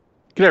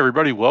G'day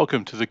everybody,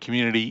 welcome to the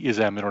Community is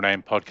Our Middle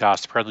Name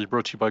podcast, proudly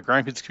brought to you by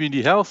Grampians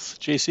Community Health,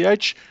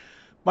 GCH.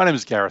 My name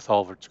is Gareth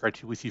Oliver. It's great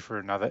to be with you for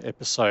another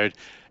episode,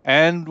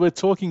 and we're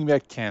talking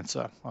about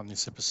cancer on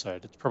this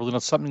episode. It's probably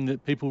not something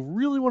that people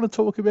really want to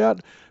talk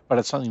about, but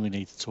it's something we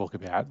need to talk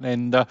about.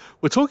 And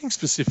we're talking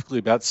specifically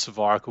about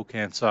cervical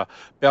cancer,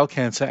 bowel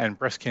cancer, and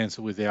breast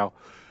cancer with our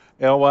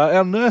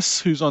nurse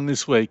who's on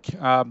this week,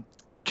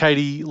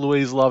 Katie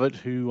Louise Lovett,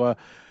 who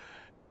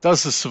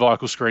does the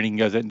cervical screening,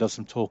 goes out and does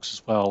some talks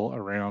as well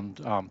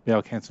around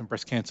bowel cancer and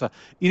breast cancer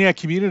in our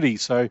community.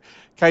 So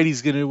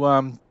Katie's going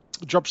to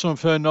drop some of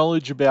her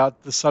knowledge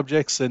about the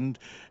subjects, and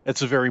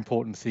it's a very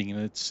important thing.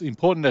 And it's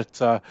important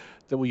that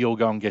we all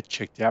go and get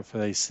checked out for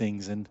these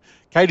things. And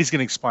Katie's going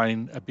to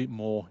explain a bit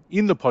more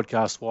in the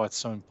podcast why it's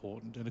so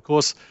important. And of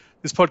course,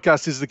 this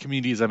podcast is the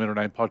Community is Our Middle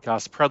Name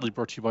podcast, proudly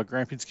brought to you by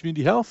Grampians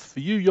Community Health for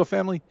you, your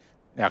family,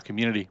 our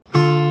community.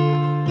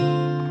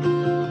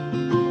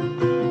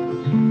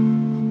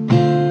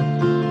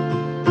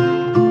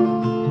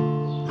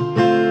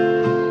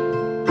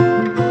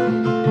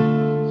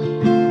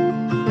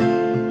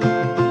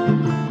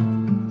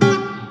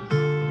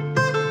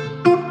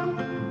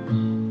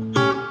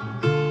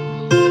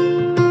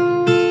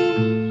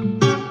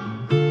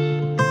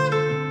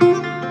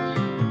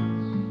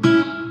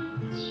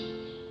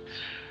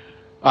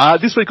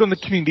 This week on the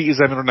Community is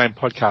Our Middle Name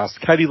podcast,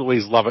 Katie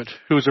Louise Lovett,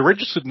 who is a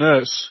registered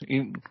nurse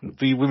in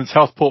the women's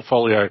health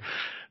portfolio,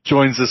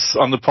 joins us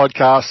on the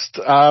podcast.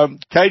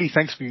 Katie,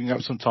 thanks for giving up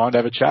some time to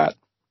have a chat.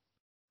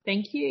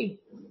 Thank you.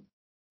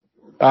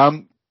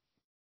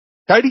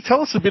 Katie,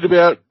 tell us a bit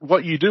about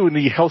what you do in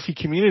the healthy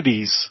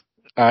communities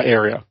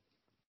area.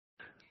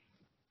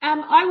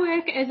 I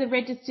work as a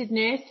registered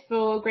nurse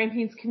for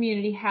Grampians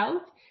Community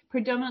Health,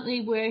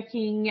 predominantly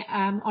working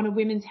on a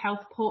women's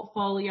health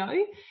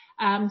portfolio.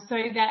 So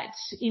that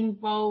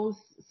involves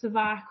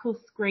cervical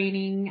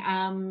screening,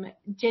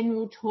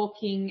 general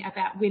talking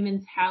about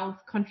women's health,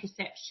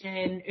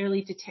 contraception,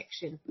 early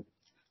detection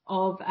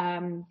of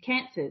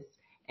cancers,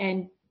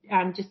 and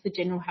just the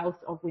general health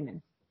of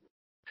women.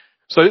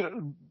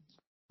 So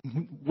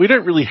we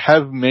don't really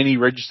have many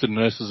registered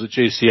nurses at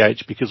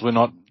GCH because we're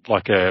not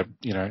like a,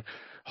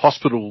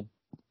 hospital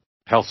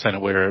health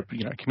centre. We're a,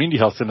 community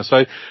health centre.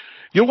 So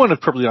you're one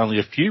of probably only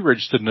a few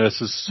registered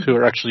nurses who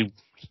are actually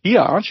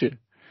here, aren't you?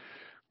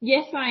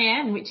 Yes, I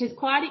am, which is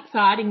quite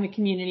exciting, the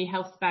community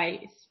health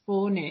space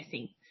for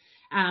nursing.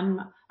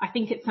 I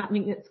think it's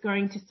something that's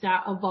going to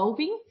start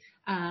evolving,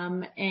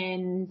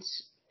 and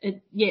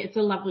it's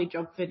a lovely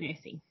job for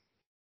nursing.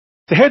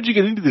 So how did you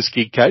get into this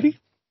gig, Katie?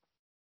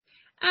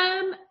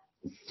 When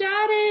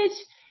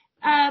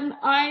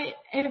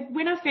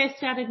I first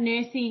started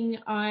nursing,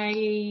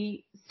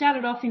 I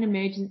started off in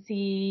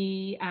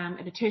emergency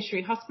at a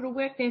tertiary hospital,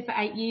 worked there for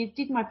 8 years,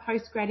 did my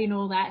postgrad in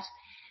all that.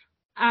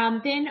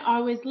 Then I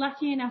was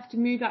lucky enough to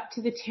move up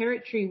to the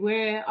Territory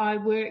where I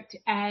worked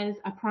as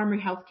a primary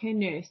healthcare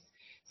nurse.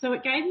 So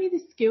it gave me the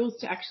skills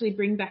to actually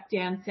bring back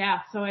down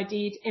south. So I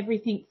did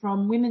everything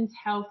from women's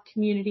health,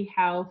 community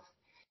health,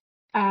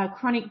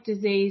 chronic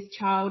disease,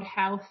 child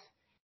health,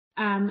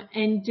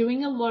 and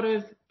doing a lot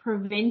of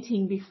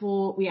preventing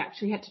before we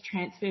actually had to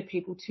transfer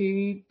people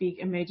to big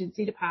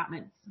emergency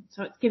departments.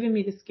 So it's given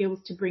me the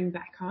skills to bring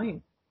back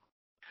home.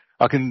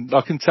 I can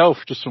tell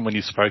just from when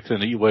you spoke then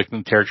that you worked in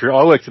the Territory.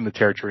 I worked in the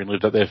Territory and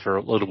lived up there for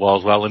a little while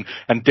as well.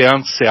 And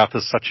down south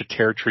is such a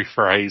Territory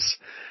phrase.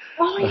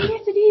 Oh,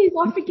 yes, it is.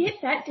 I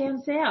forget that,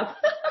 down south.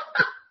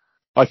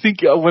 I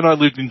think when I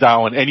lived in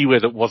Darwin, anywhere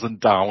that wasn't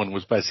Darwin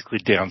was basically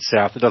down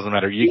south. It doesn't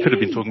matter. You could have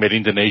been talking about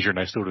Indonesia and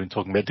they still would have been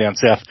talking about down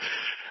south.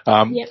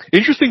 Yep.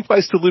 Interesting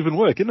place to live and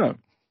work, isn't it?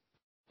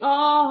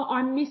 Oh,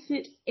 I miss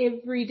it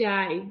every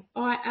day.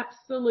 I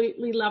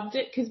absolutely loved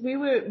it because we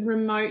were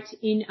remote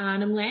in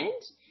Arnhem Land,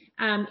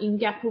 in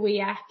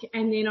Gapawiak,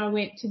 and then I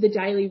went to the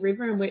Daly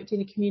River and worked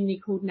in a community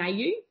called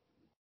Nayu.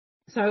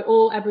 So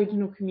all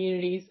Aboriginal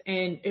communities,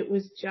 and it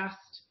was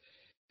just,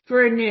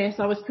 for a nurse,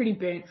 I was pretty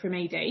burnt from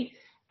ED.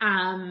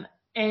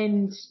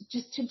 And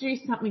just to do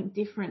something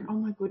different, oh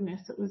my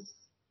goodness, it was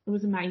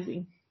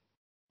amazing.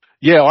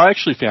 Yeah, I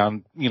actually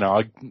found,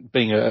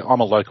 I'm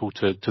a local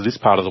to this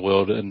part of the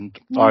world, and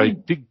I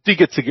did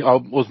get to, I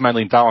was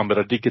mainly in Darwin, but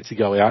I did get to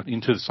go out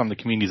into some of the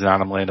communities in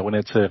Arnhem Land. I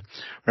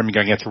remember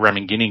going out to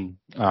Ramingining.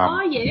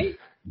 Oh yeah.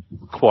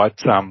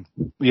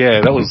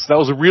 That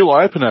was a real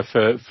eye opener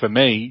for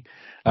me.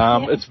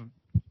 It's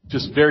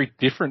just very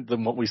different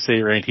than what we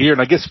see around here.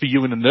 And I guess for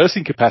you in a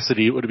nursing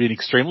capacity, it would have been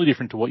extremely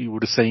different to what you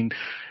would have seen,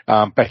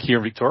 back here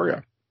in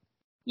Victoria.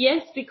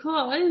 Yes,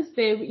 because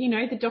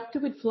the doctor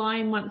would fly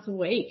in once a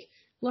week.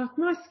 Like,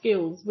 my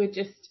skills were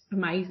just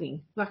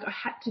amazing. Like, I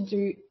had to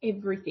do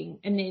everything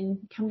and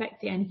then come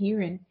back down here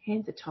and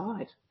hands are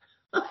tied.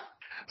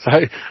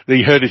 So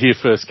you heard it here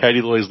first.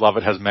 Katie Louise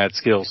Lovett has mad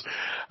skills.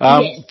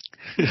 Yes.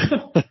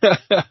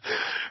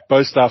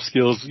 Both staff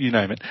skills, you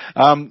name it.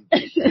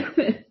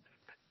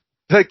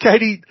 So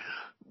Katie,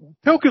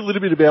 talk a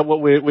little bit about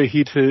what we're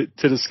here to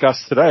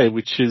discuss today,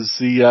 which is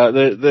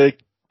the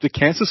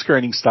cancer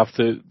screening stuff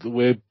that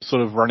we're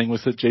sort of running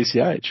with at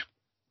GCH.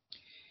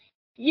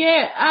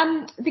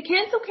 Yeah, the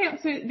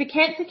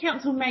Cancer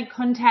Council made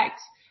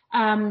contact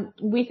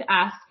with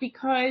us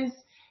because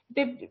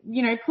they've,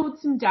 pulled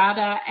some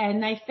data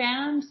and they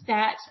found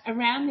that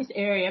around this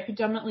area,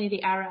 predominantly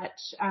the Ararat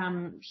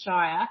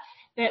Shire,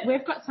 that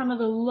we've got some of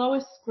the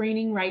lowest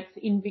screening rates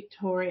in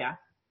Victoria.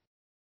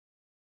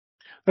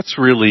 That's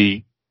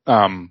really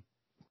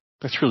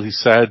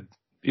sad,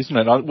 isn't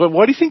it?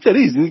 Why do you think that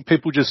is? Do you think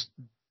people just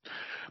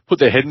put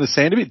their head in the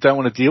sand a bit, don't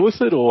want to deal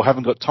with it, or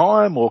haven't got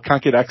time, or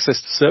can't get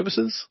access to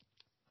services?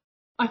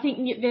 I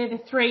think they're the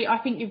three. I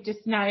think you've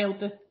just nailed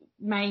the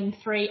main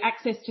three.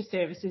 Access to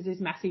services is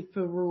massive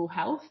for rural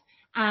health.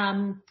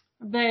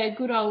 The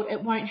good old,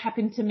 it won't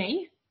happen to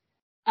me.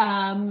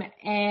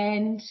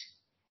 And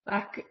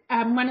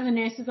one of the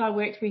nurses I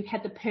worked with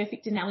had the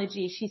perfect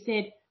analogy. She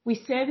said, we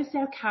service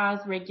our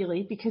cars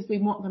regularly because we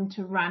want them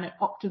to run at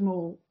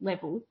optimal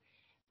level,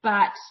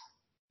 but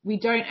we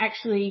don't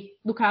actually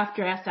look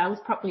after ourselves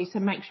properly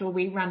to make sure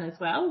we run as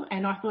well.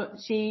 And I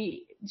thought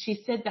she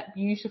said that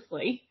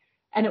beautifully,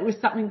 and it was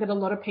something that a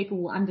lot of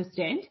people will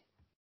understand.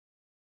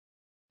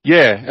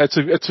 Yeah,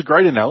 it's a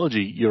great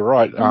analogy. You're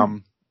right.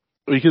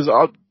 Because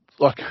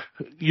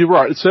you're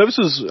right.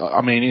 Services,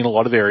 I mean, in a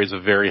lot of areas are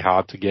very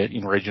hard to get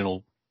in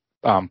regional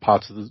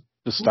parts of the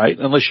state,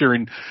 unless you're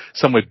in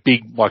somewhere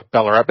big like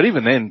Ballarat. But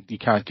even then, you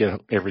can't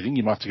get everything.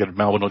 You might have to go to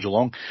Melbourne or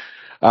Geelong.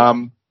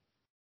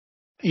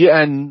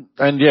 Yeah, and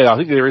yeah, I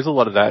think there is a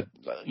lot of that,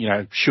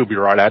 she'll be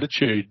right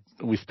attitude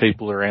with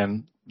people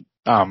around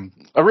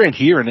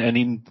here and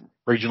in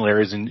regional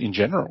areas in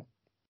general.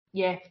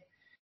 Yeah,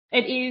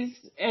 it is.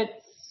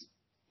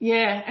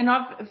 And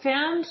I've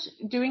found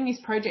doing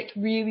this project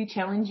really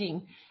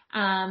challenging,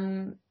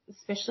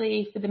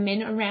 especially for the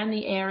men around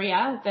the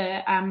area.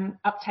 The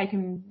uptake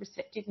and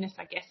receptiveness,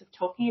 I guess, of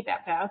talking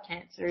about bowel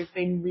cancer has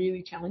been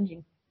really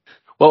challenging.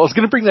 Well, I was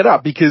going to bring that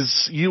up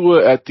because you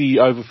were at the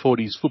over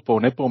 40s football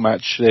netball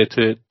match there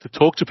to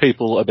talk to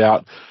people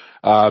about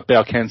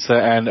bowel cancer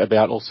and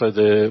about also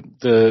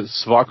the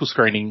cervical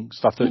screening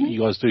stuff that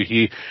you guys do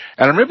here.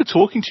 And I remember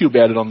talking to you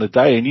about it on the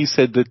day, and you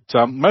said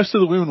that most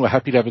of the women were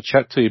happy to have a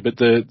chat to you, but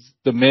the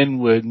men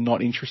were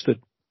not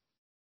interested.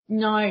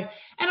 No. And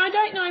I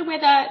don't know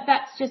whether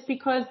that's just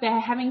because they're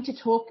having to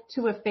talk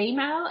to a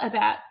female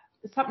about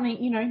something,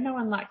 no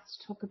one likes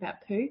to talk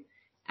about poo.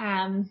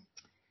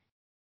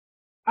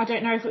 I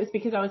don't know if it was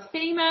because I was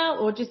female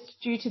or just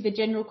due to the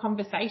general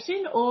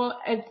conversation, or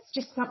it's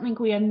just something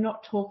we are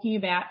not talking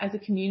about as a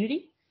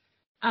community.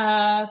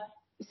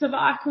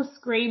 Cervical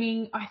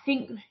screening, I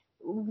think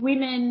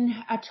women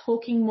are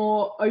talking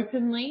more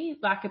openly,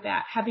 like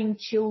about having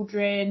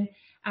children,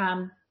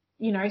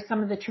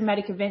 some of the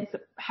traumatic events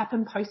that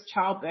happen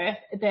post-childbirth,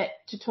 that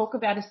to talk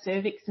about a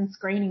cervix and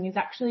screening is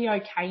actually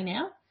okay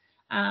now.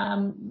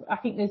 I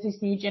think there's this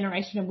new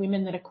generation of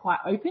women that are quite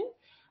open,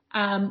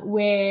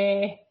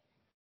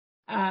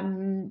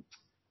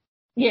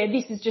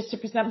 this is just a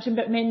presumption,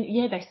 but men,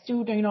 they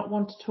still do not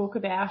want to talk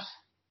about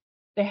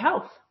their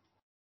health.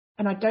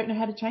 And I don't know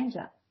how to change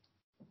that.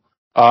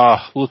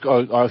 Look,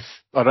 I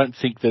don't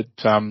think that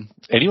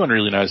anyone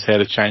really knows how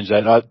to change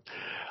that.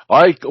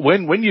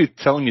 When you're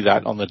telling me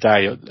that on the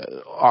day,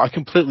 I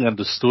completely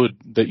understood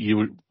that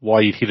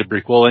why you'd hit a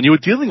brick wall, and you were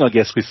dealing, I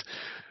guess,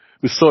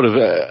 with sort of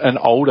an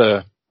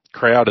older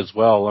crowd as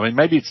well. I mean,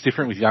 maybe it's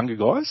different with younger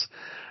guys.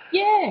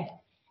 Yeah.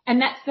 And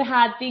that's the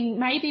hard thing.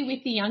 Maybe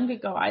with the younger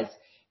guys,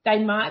 they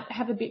might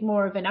have a bit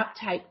more of an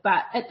uptake,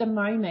 but at the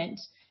moment,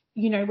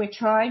 we're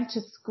trying to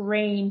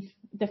screen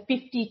the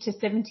 50 to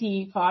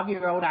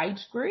 75-year-old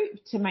age group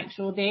to make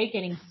sure they're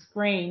getting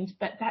screened.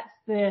 But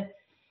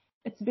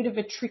it's a bit of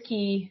a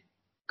tricky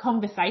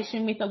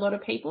conversation with a lot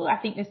of people. I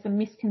think there's some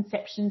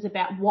misconceptions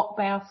about what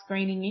bowel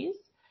screening is.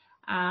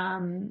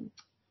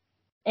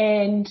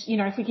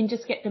 If we can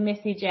just get the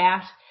message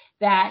out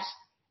that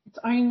it's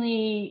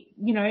only,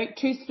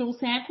 2 stool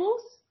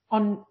samples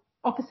on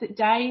opposite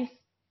days,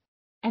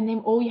 and then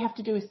all you have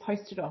to do is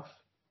post it off.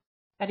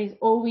 That is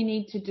all we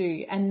need to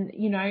do. And,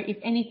 if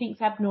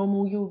anything's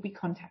abnormal, you will be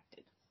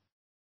contacted.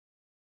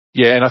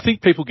 Yeah, and I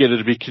think people get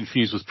it a bit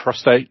confused with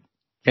prostate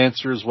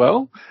cancer as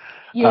well.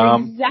 You're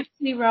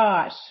exactly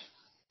right.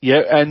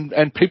 Yeah,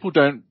 and people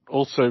don't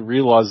also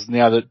realise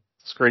now that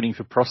screening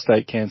for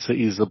prostate cancer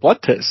is a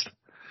blood test.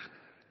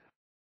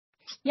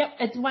 Yep,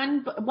 it's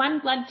one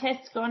blood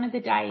test gone are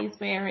the days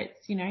where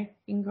it's,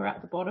 finger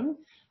up the bottom.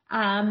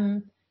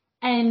 And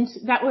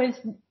that was,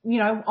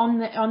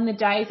 on the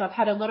days I've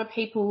had a lot of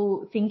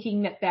people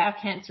thinking that bowel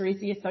cancer is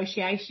the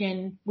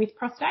association with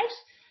prostate.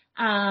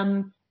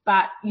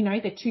 But,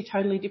 they're two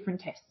totally different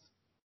tests.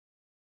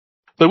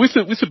 So with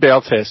the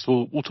bowel test,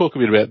 we'll talk a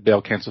bit about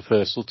bowel cancer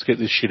first. Let's get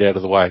this shit out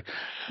of the way.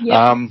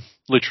 Yep.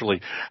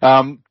 Literally.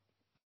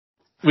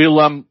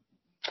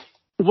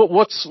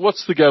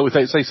 What's the go with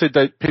that? So you said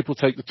that people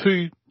take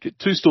the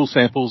two stool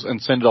samples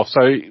and send it off.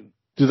 So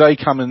do they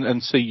come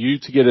and see you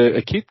to get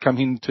a kit, come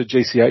in to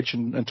GCH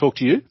and talk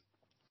to you?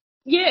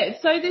 Yeah.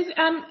 So there's,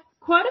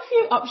 Quite a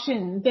few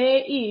options.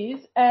 There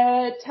is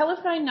a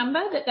telephone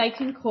number that they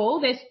can call.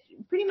 There's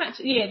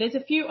there's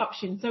a few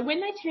options. So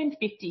when they turn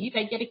 50,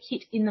 they get a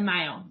kit in the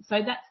mail.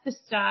 So that's the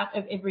start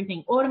of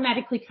everything.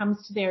 Automatically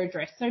comes to their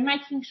address. So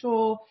making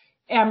sure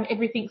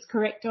everything's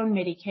correct on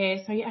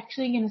Medicare. So you're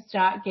actually going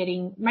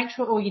to make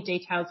sure all your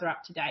details are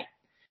up to date.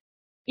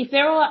 If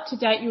they're all up to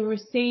date, you'll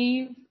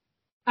receive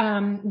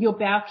your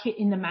bowel kit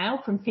in the mail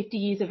from 50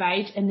 years of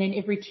age and then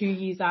every 2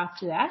 years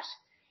after that.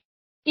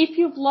 If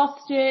you've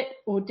lost it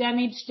or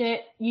damaged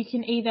it, you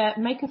can either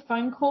make a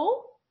phone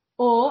call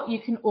or you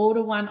can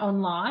order one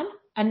online.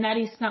 And that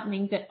is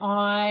something that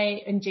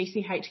I and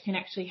GCH can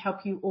actually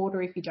help you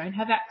order if you don't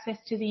have access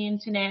to the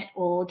internet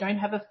or don't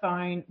have a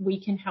phone.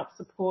 We can help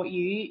support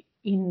you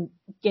in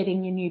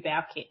getting your new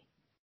bowel kit.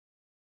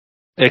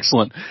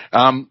 Excellent.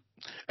 And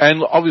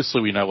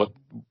obviously we know what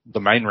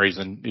the main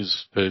reason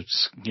is for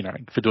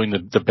doing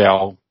the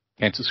bowel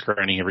cancer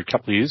screening every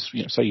couple of years,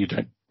 so you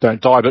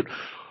don't die. But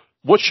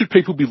what should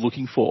people be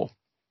looking for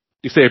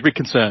if they're a bit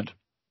concerned?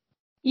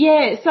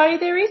 Yeah, so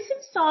there is some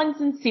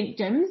signs and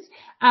symptoms.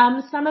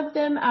 Some of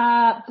them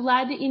are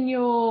blood in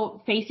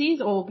your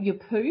feces or your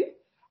poo,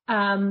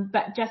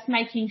 but just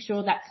making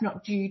sure that's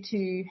not due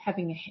to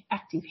having an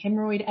active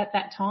hemorrhoid at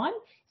that time.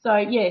 So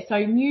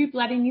new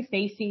blood in your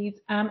feces,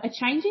 a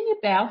change in your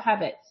bowel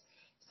habits,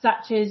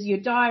 such as your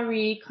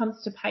diarrhea,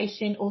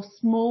 constipation, or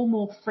small,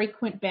 more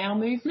frequent bowel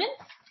movements.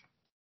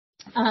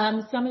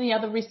 Some of the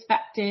other risk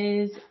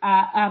factors,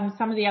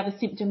 some of the other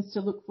symptoms to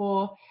look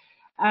for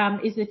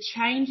is a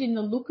change in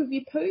the look of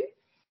your poo.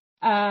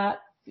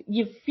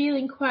 You're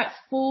feeling quite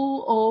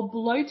full or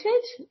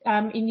bloated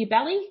in your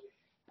belly.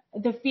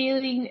 The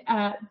feeling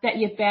that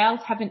your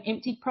bowels haven't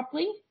emptied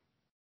properly.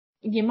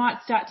 You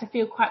might start to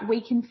feel quite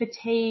weak and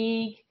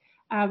fatigue,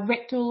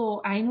 rectal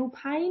or anal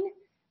pain.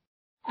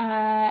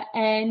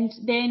 And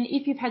then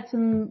if you've had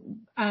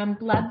some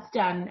bloods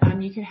done,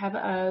 you could have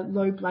a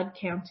low blood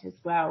count as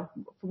well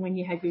from when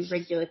you have your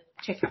regular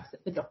checkups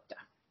at the doctor.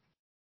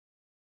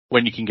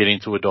 When you can get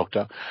into a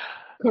doctor.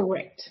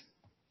 Correct.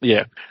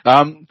 Yeah.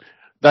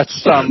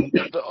 That's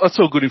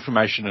all good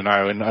information to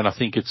know, and I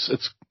think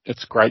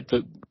it's great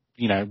that,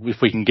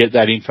 if we can get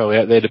that info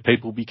out there to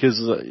people, because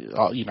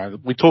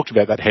we talked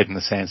about that head in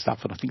the sand stuff,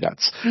 and I think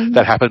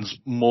that happens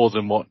more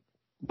than what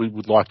we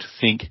would like to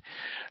think.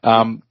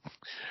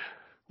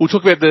 We'll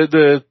talk about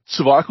the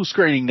cervical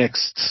screening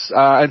next,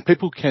 and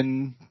people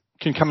can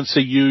come and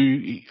see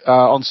you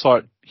on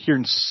site here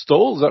in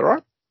Stawell. Is that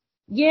right?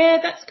 Yeah,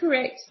 that's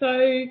correct.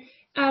 So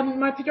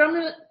my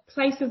predominant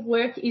place of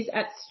work is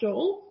at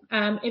Stawell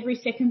every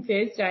second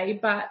Thursday,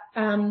 but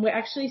we're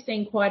actually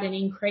seeing quite an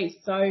increase.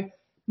 So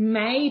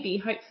maybe,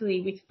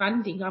 hopefully, with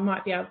funding, I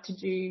might be able to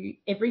do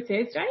every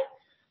Thursday,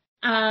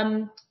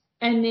 and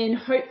then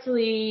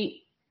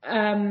hopefully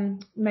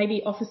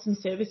maybe offer some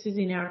services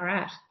in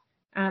Ararat.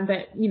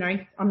 But,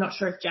 I'm not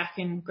sure if Jack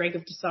and Greg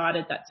have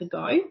decided that's a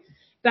go.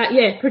 But,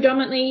 yeah,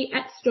 predominantly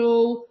at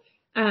Stawell,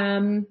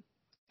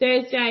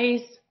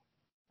 Thursdays,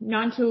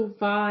 9 till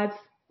 5,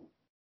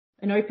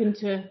 and open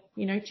to,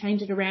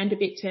 change it around a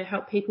bit to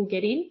help people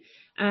get in.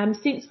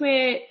 Since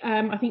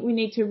I think we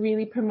need to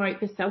really promote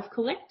the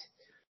self-collect.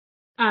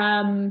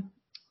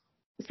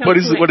 What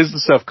is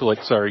the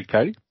self-collect? Sorry,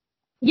 Katie.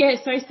 Yeah,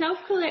 so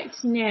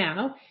self-collect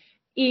now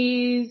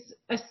is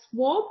a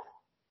swab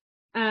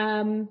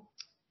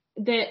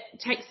that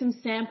takes some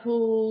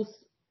samples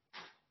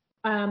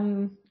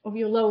of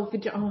your lower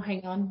vagina. Oh,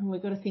 hang on.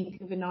 We've got to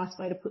think of a nice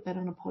way to put that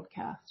on a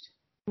podcast.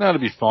 No,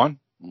 it'll be fine.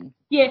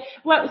 Yeah,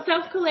 well,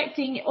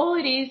 self-collecting, all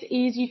it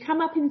is you come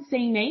up and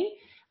see me.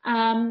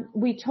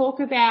 We talk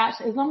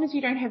about, as long as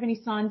you don't have any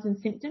signs and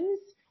symptoms,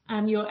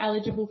 you're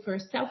eligible for a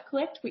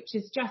self-collect, which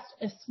is just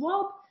a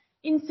swab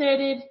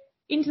inserted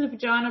into the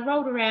vagina,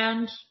 rolled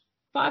around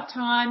 5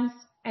 times,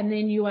 and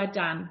then you are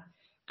done.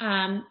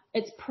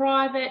 It's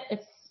private,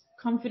 it's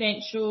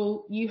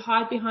confidential. You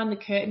hide behind the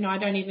curtain. I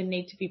don't even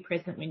need to be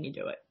present when you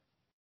do it.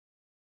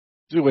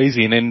 Too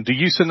easy. And then do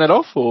you send that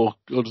off or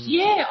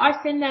Yeah,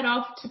 I send that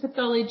off to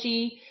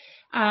pathology.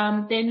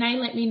 Then they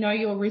let me know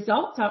your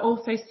results. I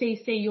also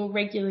CC your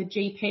regular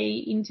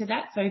GP into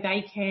that so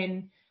they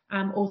can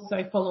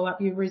also follow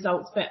up your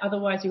results. But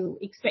otherwise you'll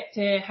expect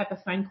to have a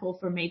phone call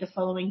from me the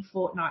following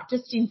fortnight,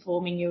 just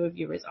informing you of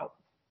your results.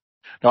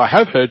 Now, I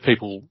have heard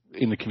people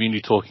in the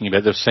community talking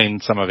about, they've seen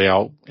some of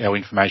our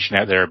information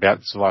out there about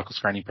the cervical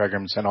screening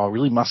program and saying, I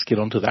really must get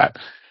onto that.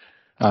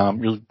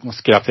 Really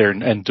must get up there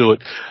and do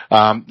it.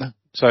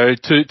 So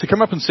to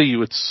come up and see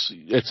you, it's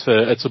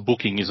a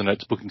booking, isn't it?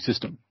 It's a booking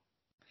system.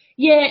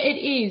 Yeah, it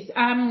is.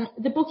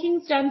 The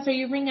booking's done, so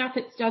you ring up,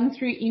 it's done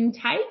through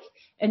intake,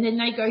 and then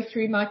they go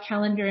through my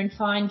calendar and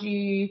find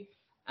you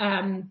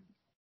a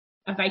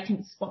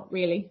vacant spot,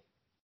 really.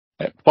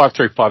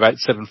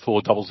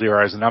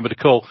 53587400 is the number to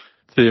call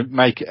to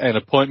make an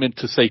appointment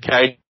to see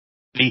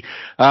Katie.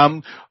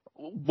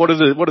 What are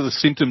the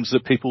symptoms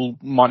that people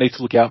might need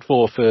to look out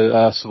for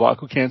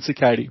cervical cancer,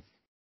 Katie?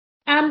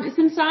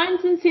 Some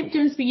signs and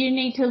symptoms that you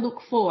need to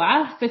look for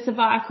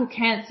cervical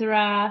cancer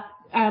are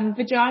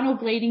vaginal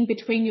bleeding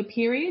between your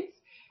periods,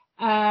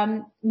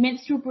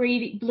 menstrual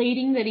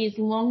bleeding that is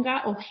longer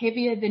or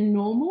heavier than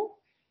normal,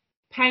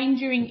 pain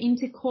during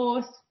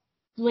intercourse,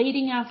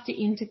 bleeding after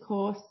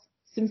intercourse,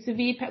 some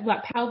severe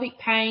like pelvic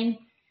pain,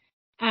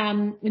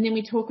 and then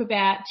we talk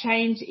about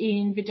change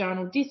in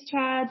vaginal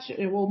discharge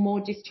or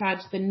more discharge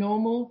than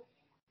normal,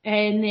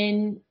 and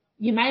then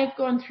you may have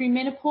gone through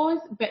menopause,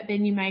 but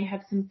then you may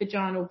have some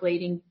vaginal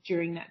bleeding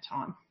during that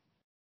time.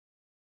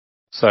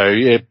 So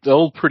yeah,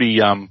 all pretty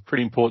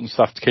important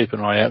stuff to keep an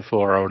eye out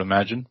for, I would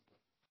imagine.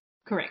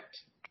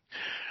 Correct.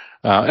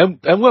 And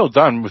well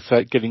done with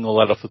that, getting all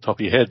that off the top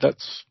of your head.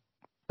 That's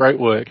great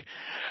work.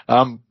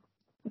 Now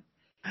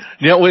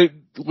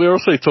we're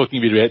also talking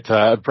a bit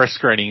about breast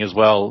screening as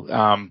well.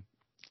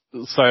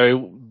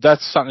 So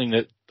that's something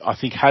that I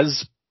think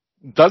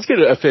does get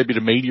a fair bit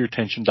of media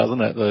attention,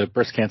 doesn't it? The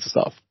breast cancer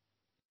stuff.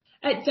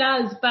 It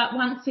does, but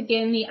once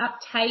again, the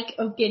uptake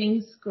of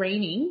getting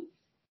screening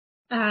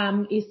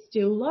is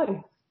still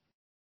low.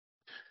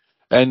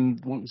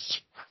 And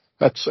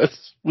that's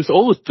with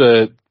all of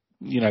the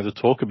the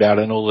talk about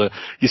it and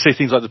you see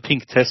things like the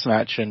pink test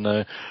match and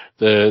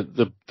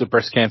the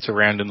breast cancer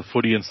round in the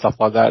footy and stuff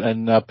like that,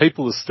 and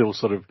people are still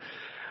sort of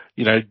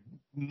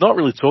not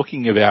really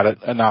talking about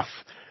it enough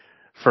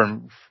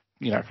from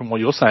what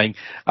you're saying.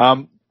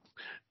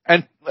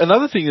 And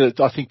another thing that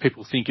I think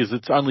people think is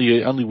it's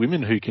only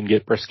women who can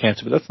get breast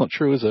cancer, but that's not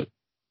true, is it?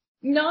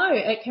 No,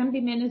 it can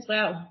be men as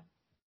well.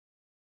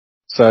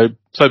 So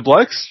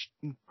blokes,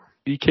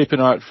 you keep an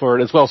eye out for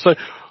it as well. So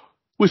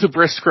with a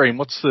breast screen,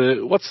 what's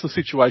the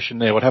situation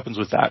there? What happens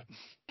with that?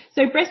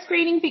 So Breast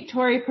Screening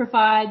Victoria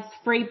provides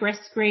free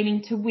breast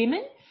screening to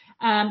women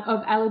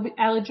of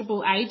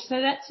eligible age. So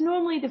that's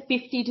normally the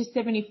 50 to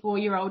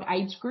 74-year-old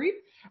age group,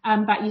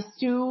 but you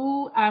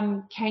still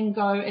can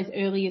go as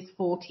early as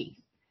 40,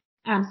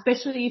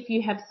 especially if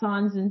you have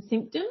signs and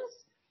symptoms,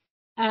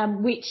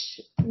 which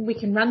we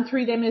can run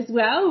through them as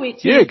well.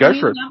 Which yeah, go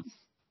for it.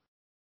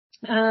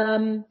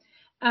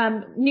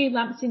 New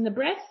lumps in the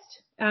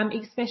breast,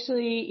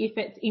 especially if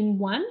it's in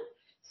one.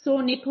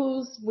 Sore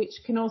nipples, which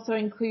can also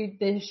include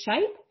the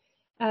shape,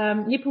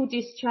 nipple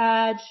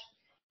discharge,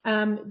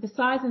 the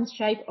size and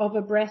shape of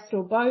a breast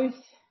or both,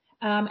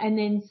 and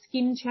then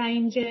skin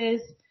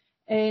changes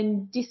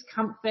and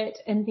discomfort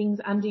and things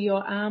under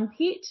your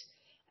armpit,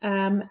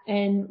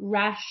 and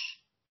rash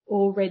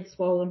or red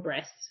swollen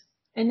breasts.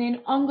 And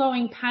then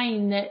ongoing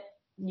pain that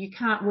you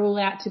can't rule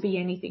out to be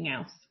anything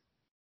else.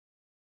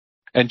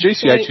 And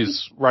GCH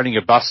is running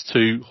a bus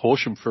to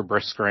Horsham for a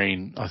breast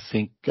screen, I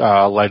think,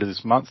 later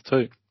this month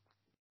too.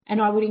 And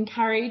I would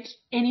encourage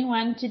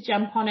anyone to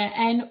jump on it.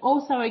 And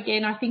also,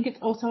 again, I think it's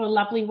also a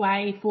lovely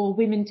way for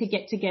women to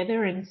get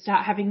together and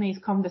start having these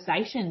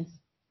conversations.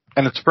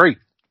 And it's free.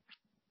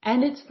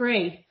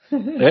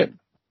 Yeah.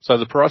 So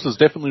the price is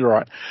definitely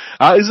right.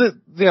 Is it,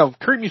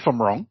 correct me if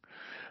I'm wrong,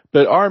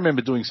 but I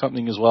remember doing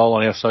something as well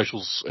on our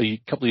socials a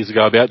couple of years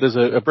ago about there's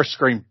a breast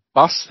screen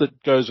bus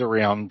that goes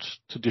around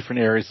to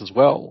different areas as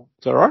well.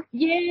 Is that right?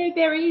 Yeah,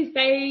 there is.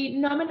 They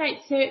nominate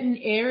certain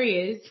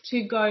areas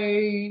to go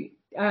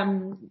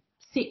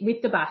sit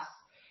with the bus.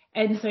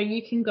 And so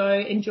you can go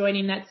and join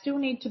in that. Still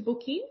need to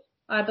book in,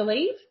 I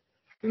believe.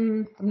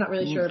 I'm not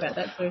really sure about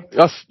that. So.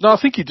 No, I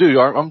think you do.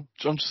 I'm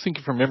just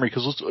thinking from memory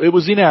because it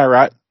was in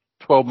our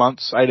 12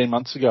 months, 18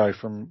 months ago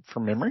from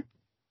memory.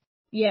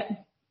 Yeah.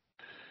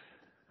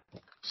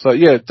 So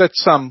yeah,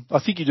 that's I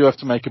think you do have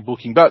to make a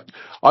booking, but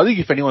I think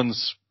if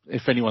anyone's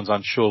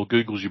unsure,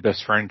 Google's your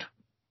best friend.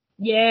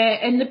 Yeah,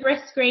 and the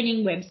breast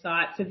screening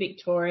website for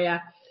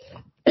Victoria.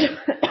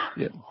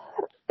 Yeah.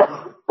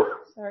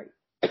 Sorry.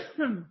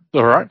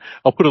 All right.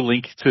 I'll put a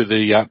link to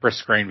the Breast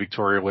Screen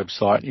Victoria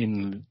website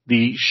in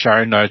the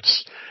show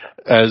notes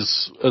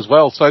as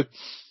well. So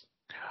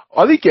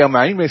I think our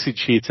main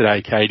message here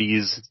today, Katie,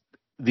 is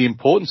the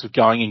importance of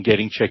going and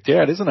getting checked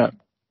out, isn't it?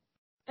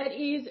 It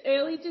is.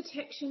 Early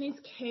detection is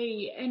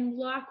key. And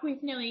like with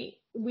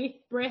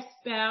breast,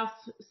 bowel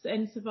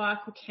and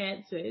cervical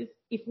cancers,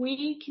 if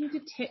we can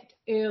detect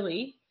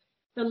early,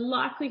 the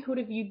likelihood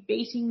of you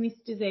beating this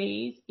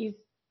disease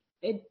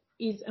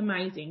is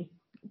amazing.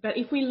 But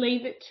if we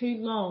leave it too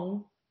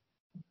long,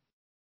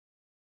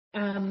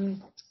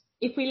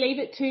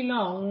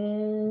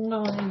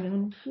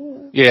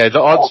 yeah,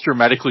 the odds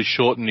dramatically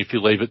shorten if you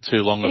leave it too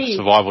long of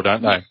survival,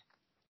 don't they?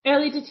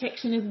 Early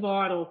detection is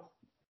vital.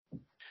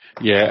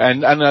 Yeah,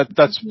 and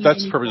that's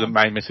probably the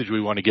main message we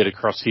want to get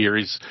across here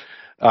is,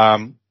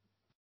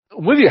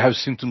 whether you have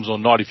symptoms or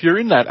not, if you're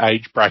in that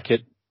age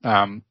bracket,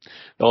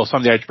 or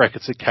some of the age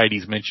brackets that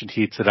Katie's mentioned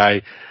here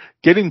today,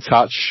 get in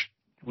touch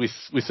with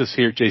us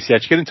here at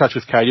GCH. Get in touch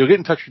with Katie or get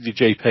in touch with your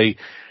GP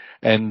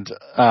and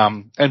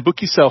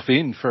book yourself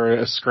in for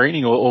a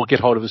screening or get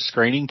hold of a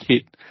screening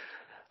kit.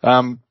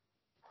 And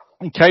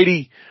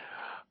Katie,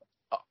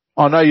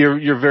 I know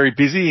you're very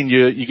busy and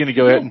you're going to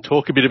go out and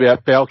talk a bit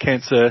about bowel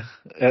cancer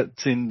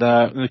in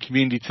the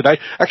community today.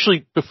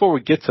 Actually, before we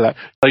get to that,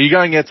 are you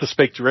going out to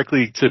speak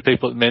directly to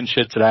people at Men's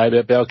Shed today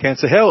about bowel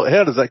cancer?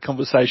 How does that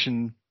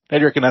conversation, how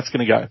do you reckon that's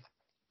going to go?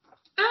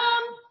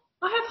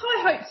 I have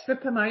high hopes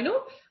works for hormonal.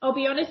 I'll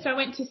be honest, I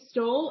went to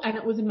stall and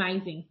it was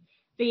amazing.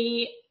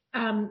 The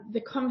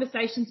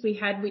conversations we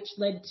had, which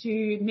led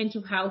to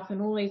mental health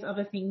and all these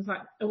other things,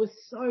 like it was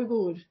so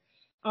good.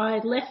 I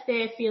left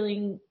there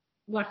feeling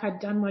like I'd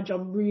done my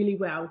job really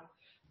well.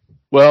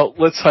 Well,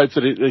 let's hope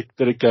that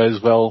it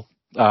goes well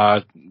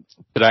today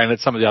and at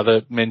some of the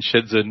other men's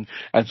sheds and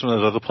some of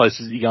those other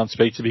places that you go and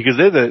speak to, because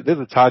they're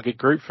the target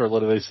group for a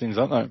lot of these things,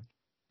 aren't they?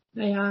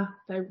 They are.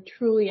 They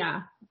truly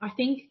are. I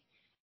think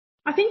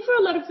for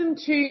a lot of them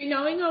too,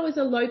 knowing I was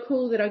a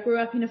local, that I grew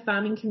up in a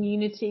farming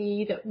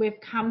community, that we've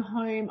come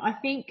home, I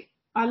think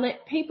I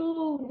let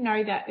people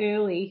know that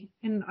early,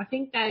 and I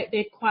think that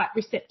they're quite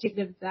receptive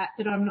of that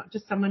I'm not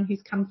just someone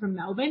who's come from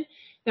Melbourne,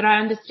 that I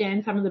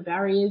understand some of the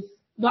barriers.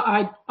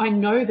 I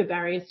know the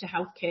barriers to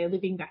healthcare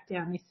living back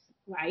down this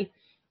way.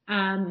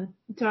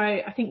 So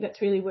I think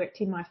that's really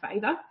worked in my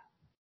favour.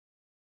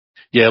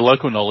 Yeah,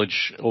 local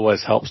knowledge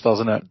always helps,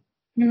 doesn't it?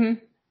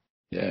 Mm-hmm.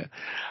 Yeah.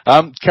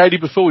 Katie,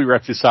 before we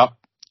wrap this up,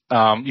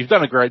 you've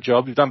done a great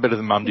job. You've done better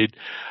than Mum did.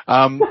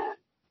 I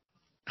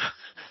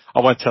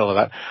won't tell her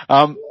that.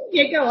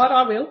 Yeah, go on,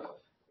 I will.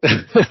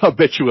 I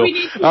bet you will. We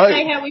need to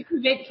say how we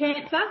prevent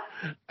cancer.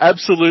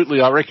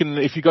 Absolutely. I reckon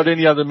if you've got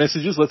any other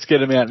messages, let's get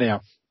them out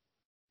now.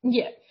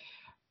 Yeah.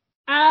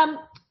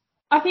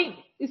 I think,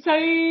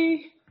 so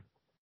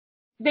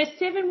there's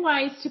 7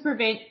 ways to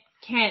prevent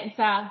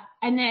cancer,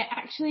 and there are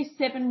actually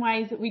 7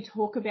 ways that we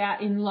talk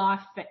about in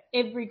life for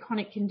every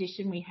chronic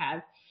condition we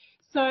have.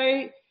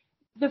 So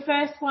the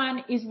first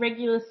one is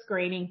regular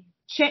screening.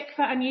 Check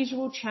for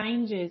unusual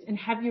changes and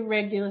have your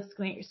regular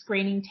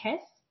screening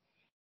tests.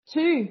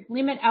 2,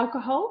 limit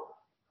alcohol.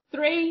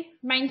 3,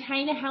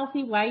 maintain a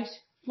healthy weight.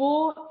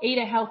 4, eat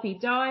a healthy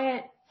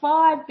diet.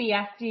 5, be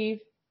active.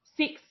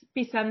 6,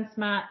 be sun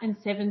smart. And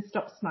 7,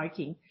 stop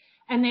smoking.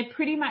 And they're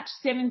pretty much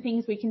 7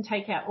 things we can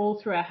take out all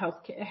through our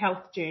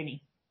health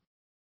journey.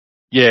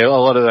 Yeah, a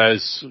lot of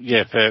those,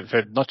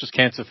 for not just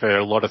cancer, for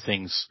a lot of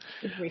things.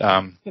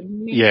 Everything. For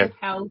mental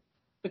health,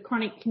 for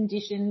chronic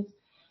conditions,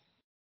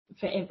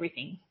 for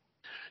everything.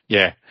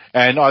 Yeah,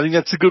 and I think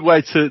that's a good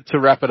way to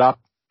wrap it up.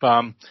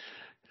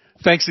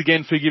 Thanks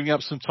again for giving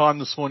up some time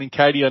this morning,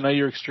 Katie. I know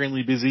you're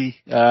extremely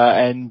busy,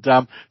 and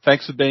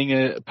thanks for being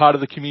a part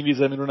of the Community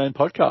as Our Middle Name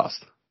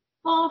podcast.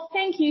 Oh,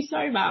 thank you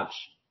so much.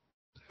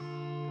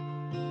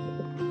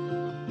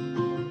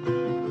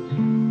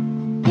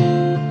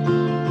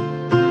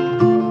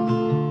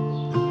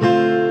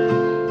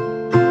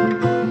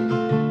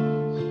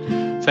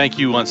 Thank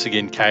you once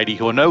again, Katie,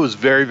 who I know was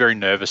very, very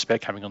nervous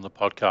about coming on the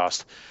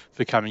podcast,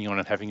 for coming on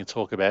and having a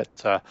talk about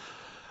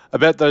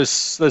those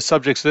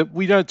subjects that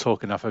we don't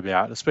talk enough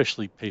about,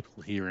 especially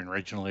people here in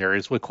regional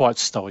areas. We're quite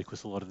stoic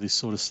with a lot of this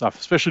sort of stuff,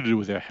 especially to do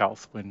with our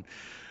health when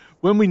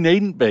we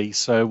needn't be.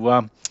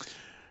 So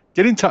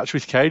get in touch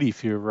with Katie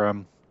if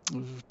you're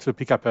to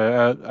pick up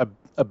a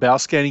bowel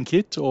scanning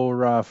kit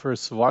or for a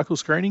cervical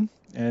screening,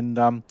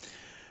 and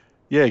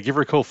give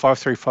her a call,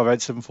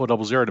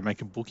 53587400 to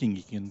make a booking.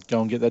 You can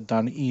go and get that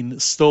done in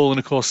stall. And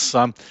of course,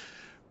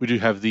 we do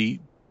have the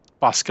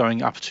bus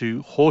going up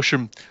to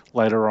Horsham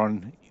later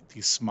on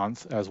this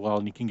month as well.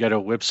 And you can go to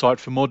our website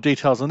for more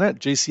details on that,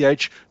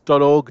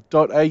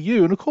 gch.org.au.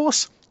 And of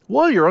course,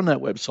 while you're on that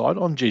website,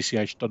 on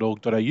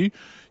gch.org.au, you'll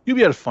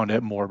be able to find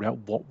out more about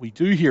what we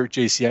do here at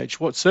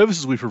GCH, what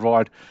services we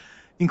provide,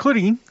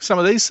 including some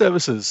of these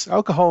services: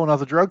 alcohol and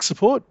other drug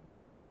support,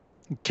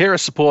 carer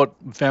support,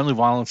 family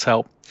violence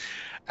help,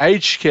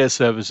 aged care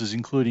services,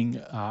 including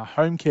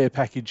home care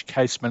package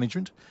case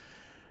management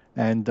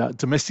and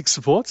domestic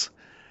supports,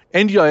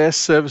 NDIS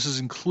services,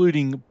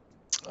 including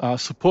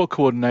support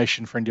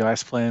coordination for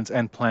NDIS plans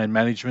and plan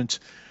management,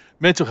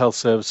 mental health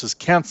services,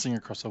 counselling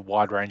across a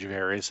wide range of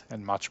areas,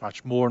 and much,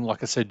 much more. And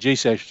like I said,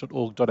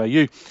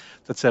 gch.org.au,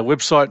 that's our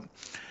website.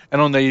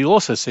 And on there, you'll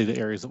also see the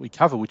areas that we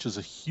cover, which is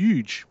a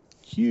huge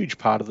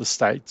part of the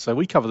state. So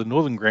we cover the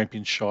Northern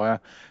Grampians Shire,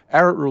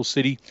 Arrowett Rural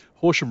City,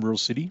 Horsham Rural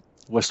City,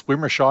 West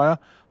Wimmera Shire,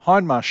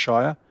 Hindmarsh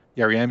Shire,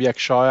 Yarriambiack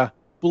Shire,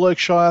 Bull Oak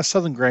Shire,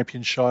 Southern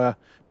Grampians Shire,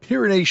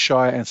 Pyrenees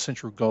Shire, and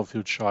Central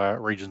Goldfield Shire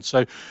region.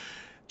 So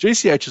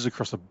GCH is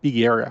across a big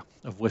area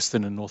of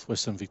Western and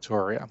Northwestern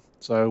Victoria.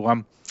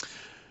 So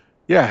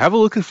have a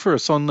look for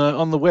us on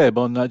the web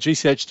on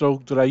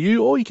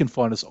gch.org.au, or you can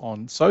find us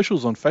on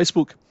socials on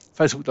Facebook,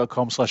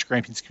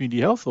 facebook.com/Grampians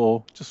Community Health,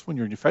 or just when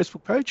you're on your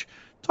Facebook page,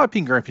 type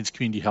in Grampians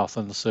Community Health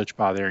in the search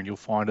bar there and you'll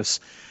find us.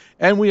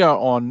 And we are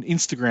on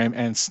Instagram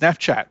and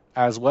Snapchat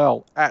as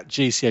well, at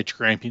GCH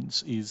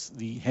Grampians is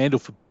the handle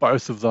for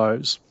both of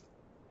those.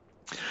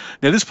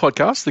 Now, this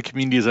podcast, the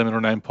Community as a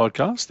Middle Name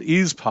podcast,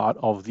 is part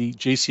of the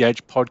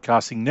GCH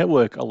Podcasting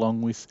Network,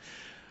 along with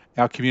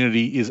our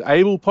Community is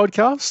Able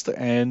podcast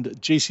and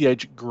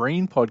GCH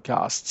Green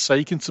podcast. So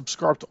you can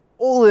subscribe to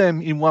all of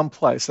them in one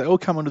place. They all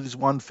come under this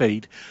one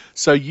feed.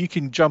 So you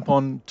can jump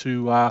on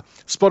to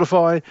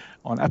Spotify,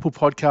 on Apple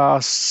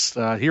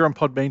Podcasts, here on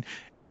Podbean,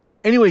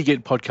 anywhere you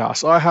get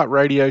podcasts,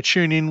 iHeartRadio,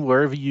 tune in,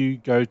 wherever you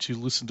go to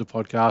listen to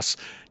podcasts,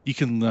 you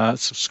can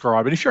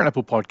subscribe. And if you're on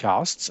Apple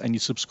Podcasts and you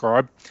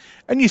subscribe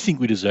and you think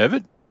we deserve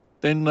it,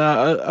 then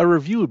a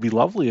review would be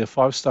lovely. A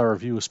 5-star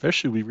review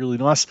especially would be really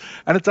nice.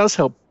 And it does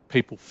help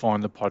people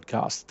find the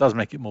podcast. It does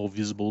make it more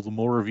visible, the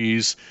more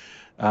reviews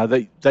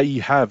that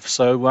you have.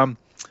 So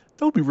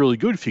that would be really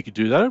good if you could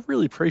do that. I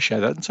really appreciate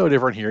that. And so would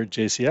everyone here at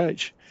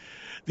GCH.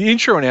 The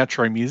intro and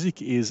outro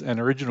music is an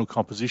original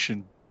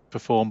composition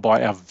performed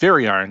by our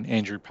very own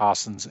Andrew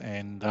Parsons,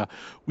 and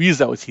we use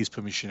that with his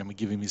permission and we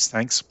give him his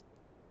thanks.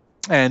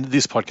 And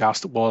this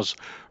podcast was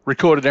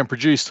recorded and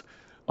produced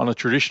on the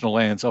traditional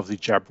lands of the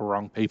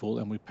Jabberong people,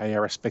 and we pay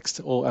our respects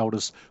to all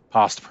elders,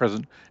 past,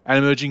 present, and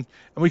emerging,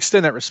 and we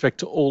extend that respect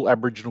to all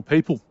Aboriginal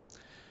people.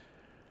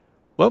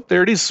 Well,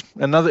 there it is.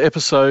 Another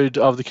episode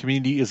of the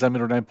Community is Our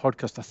Middle Name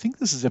podcast. I think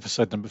this is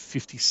episode number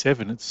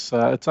 57. It's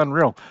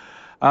unreal.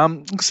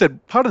 Like I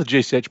said, part of the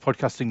GCH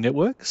podcasting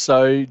network.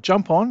 So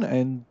jump on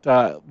and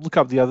look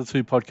up the other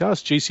two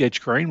podcasts,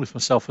 GCH Green with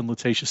myself and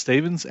Letitia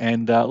Stevens,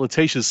 and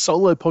Letitia's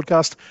solo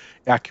podcast,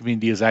 Our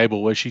Community is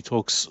Able, where she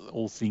talks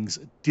all things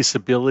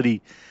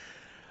disability.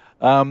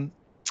 And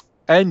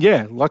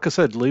yeah, like I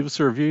said, leave us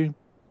a review,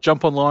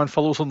 jump online,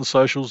 follow us on the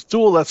socials, do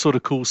all that sort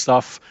of cool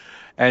stuff.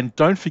 And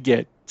don't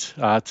forget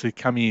to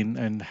come in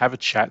and have a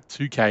chat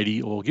to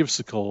Katie or give us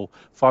a call,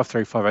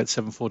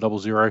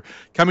 53587400.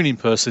 Come in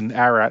person,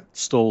 our at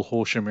Stall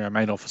Horsham, our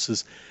main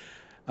offices,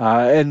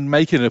 and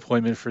make an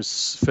appointment for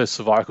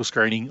cervical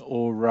screening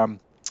or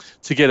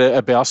to get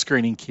a bowel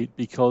screening kit,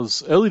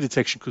 because early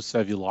detection could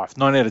save your life.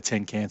 9 out of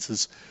 10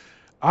 cancers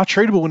are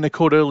treatable when they're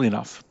caught early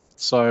enough.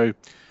 So,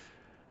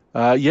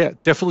 yeah,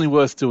 definitely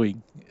worth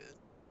doing.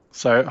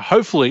 So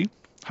hopefully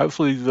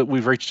that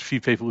we've reached a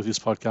few people with this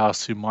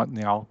podcast who might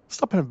now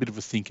stop and have a bit of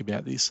a think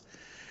about this.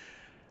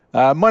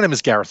 My name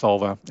is Gareth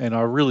Olver, and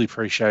I really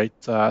appreciate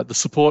the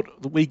support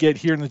that we get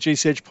here in the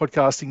GCH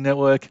Podcasting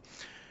Network.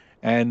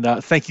 And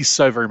thank you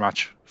so very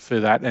much for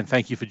that. And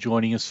thank you for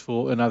joining us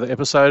for another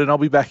episode. And I'll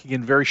be back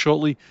again very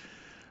shortly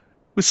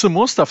with some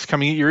more stuff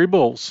coming at your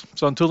earballs.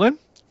 So until then,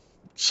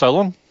 so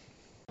long.